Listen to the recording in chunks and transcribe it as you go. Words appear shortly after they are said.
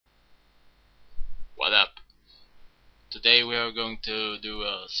Today we are going to do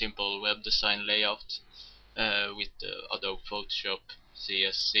a simple web design layout with Adobe Photoshop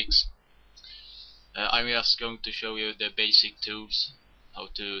cs6. I'm just going to show you the basic tools, how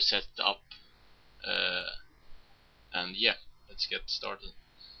to set up, and yeah, let's get started.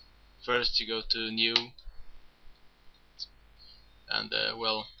 First you go to New, and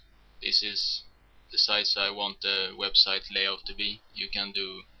well, this is the size I want the website layout to be. You can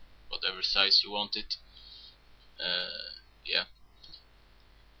do whatever size you want it. Yeah,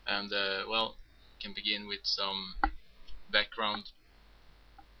 and well, can begin with some background.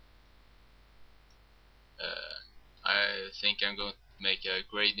 I think I'm going to make a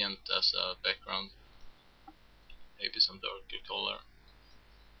gradient as a background, maybe some darker color.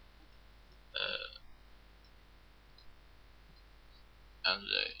 And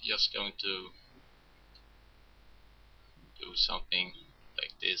just going to do something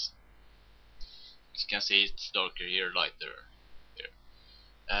like this. As you can see, it's darker here, lighter here.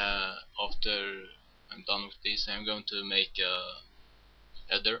 After I'm done with this, I'm going to make a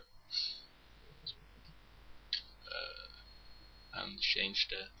header and change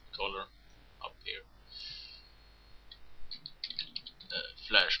the color up here.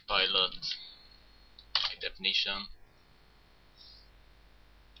 Flash pilot, high definition.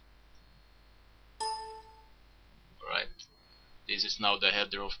 Alright, this is now the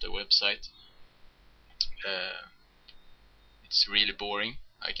header of the website. It's really boring.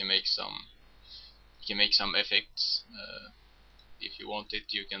 I can make some effects. If you want it,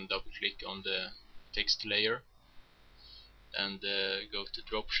 you can double click on the text layer and go to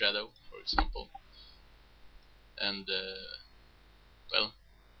drop shadow, for example, and well,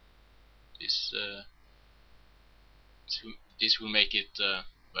 this will make it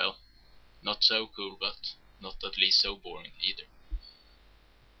well, not so cool, but not at least so boring either.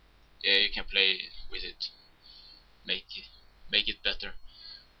 Yeah, you can play with it, make it better.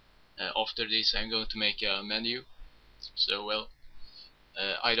 After this, I'm going to make a menu. So well,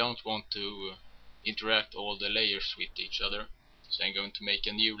 I don't want to interact all the layers with each other, so I'm going to make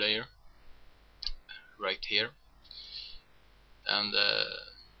a new layer right here, and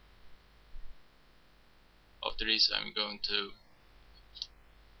after this I'm going to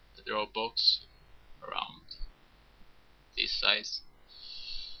draw a box around this size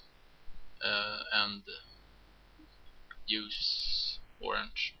and use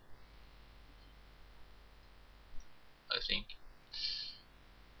orange, I think.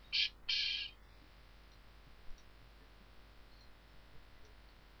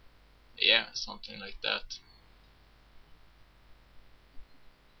 Yeah, something like that.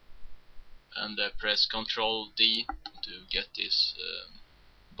 And press Ctrl D to get this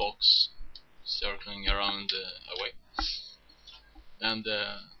box circling around away. And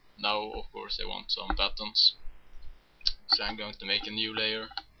now of course I want some buttons, so I'm going to make a new layer,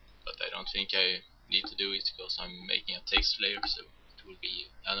 but I don't think I need to do it because I'm making a text layer, so it will be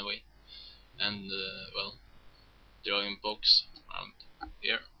anyway. And well, drawing box around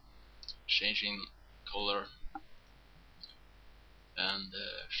here, changing color and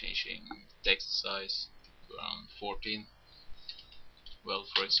changing text size to around 14. Well,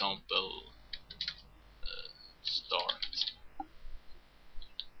 for example, start.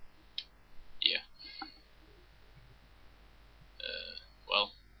 Yeah.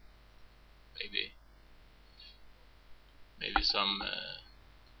 Well, maybe some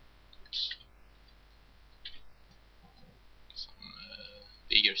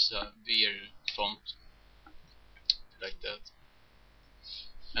bigger font, like that.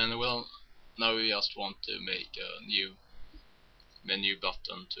 And well, now we just want to make a new menu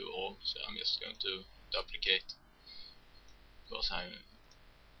button to all, so I'm just going to duplicate because I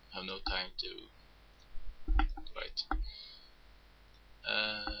have no time to write.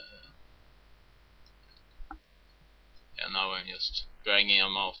 And now I'm just dragging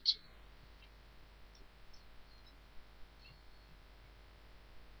them out.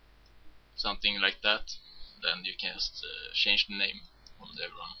 Something like that. Then you can just change the name on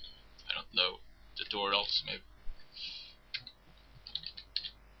everyone. I don't know, tutorials maybe.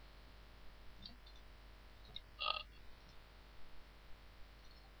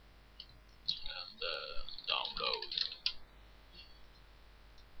 And download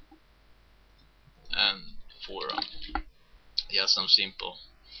and forum. Yeah, some simple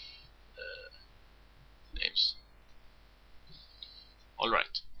names.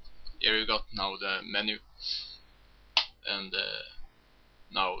 Alright, here you got now the menu, and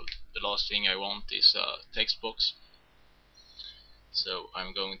now the last thing I want is a text box. So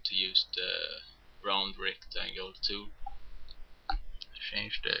I'm going to use the round rectangle tool,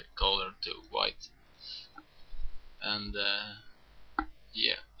 change the color to white, and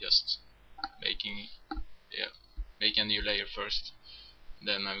yeah, just making make a new layer first.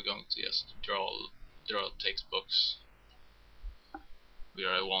 Then I'm going to just draw a text box where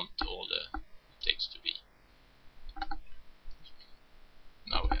I want all the text to be.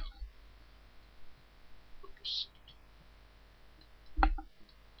 Now I am. Oops.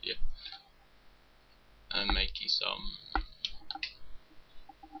 Yeah, I'm making some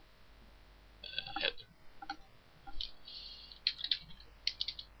header.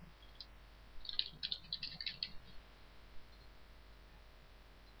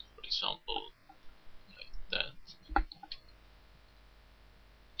 For example, like that.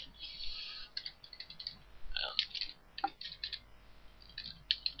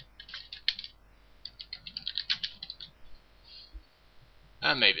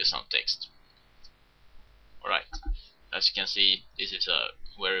 And maybe some text. Alright, as you can see, this is a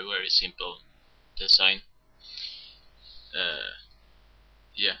very simple design.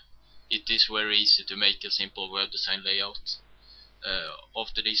 Yeah, it is very easy to make a simple web design layout.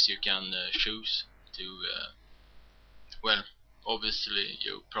 After this you can choose to well, obviously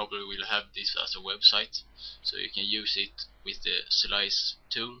you probably will have this as a website, so you can use it with the slice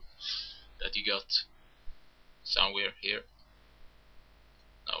tool that you got somewhere here.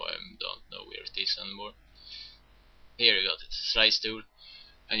 Now I don't know where it is anymore. Here you got it, slice tool,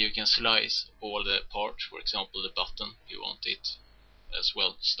 and you can slice all the parts. For example, the button, you want it as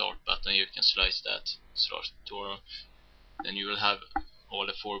well, start button, you can slice that, start tutorial. Then you will have all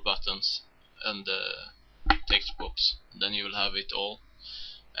the 4 buttons and the text box. Then you will have it all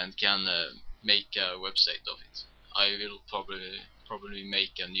and can make a website of it. I will probably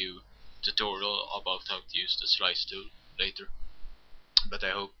make a new tutorial about how to use the slice tool later. But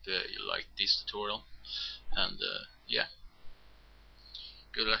I hope you liked this tutorial, and yeah,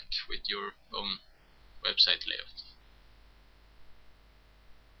 good luck with your own website layout.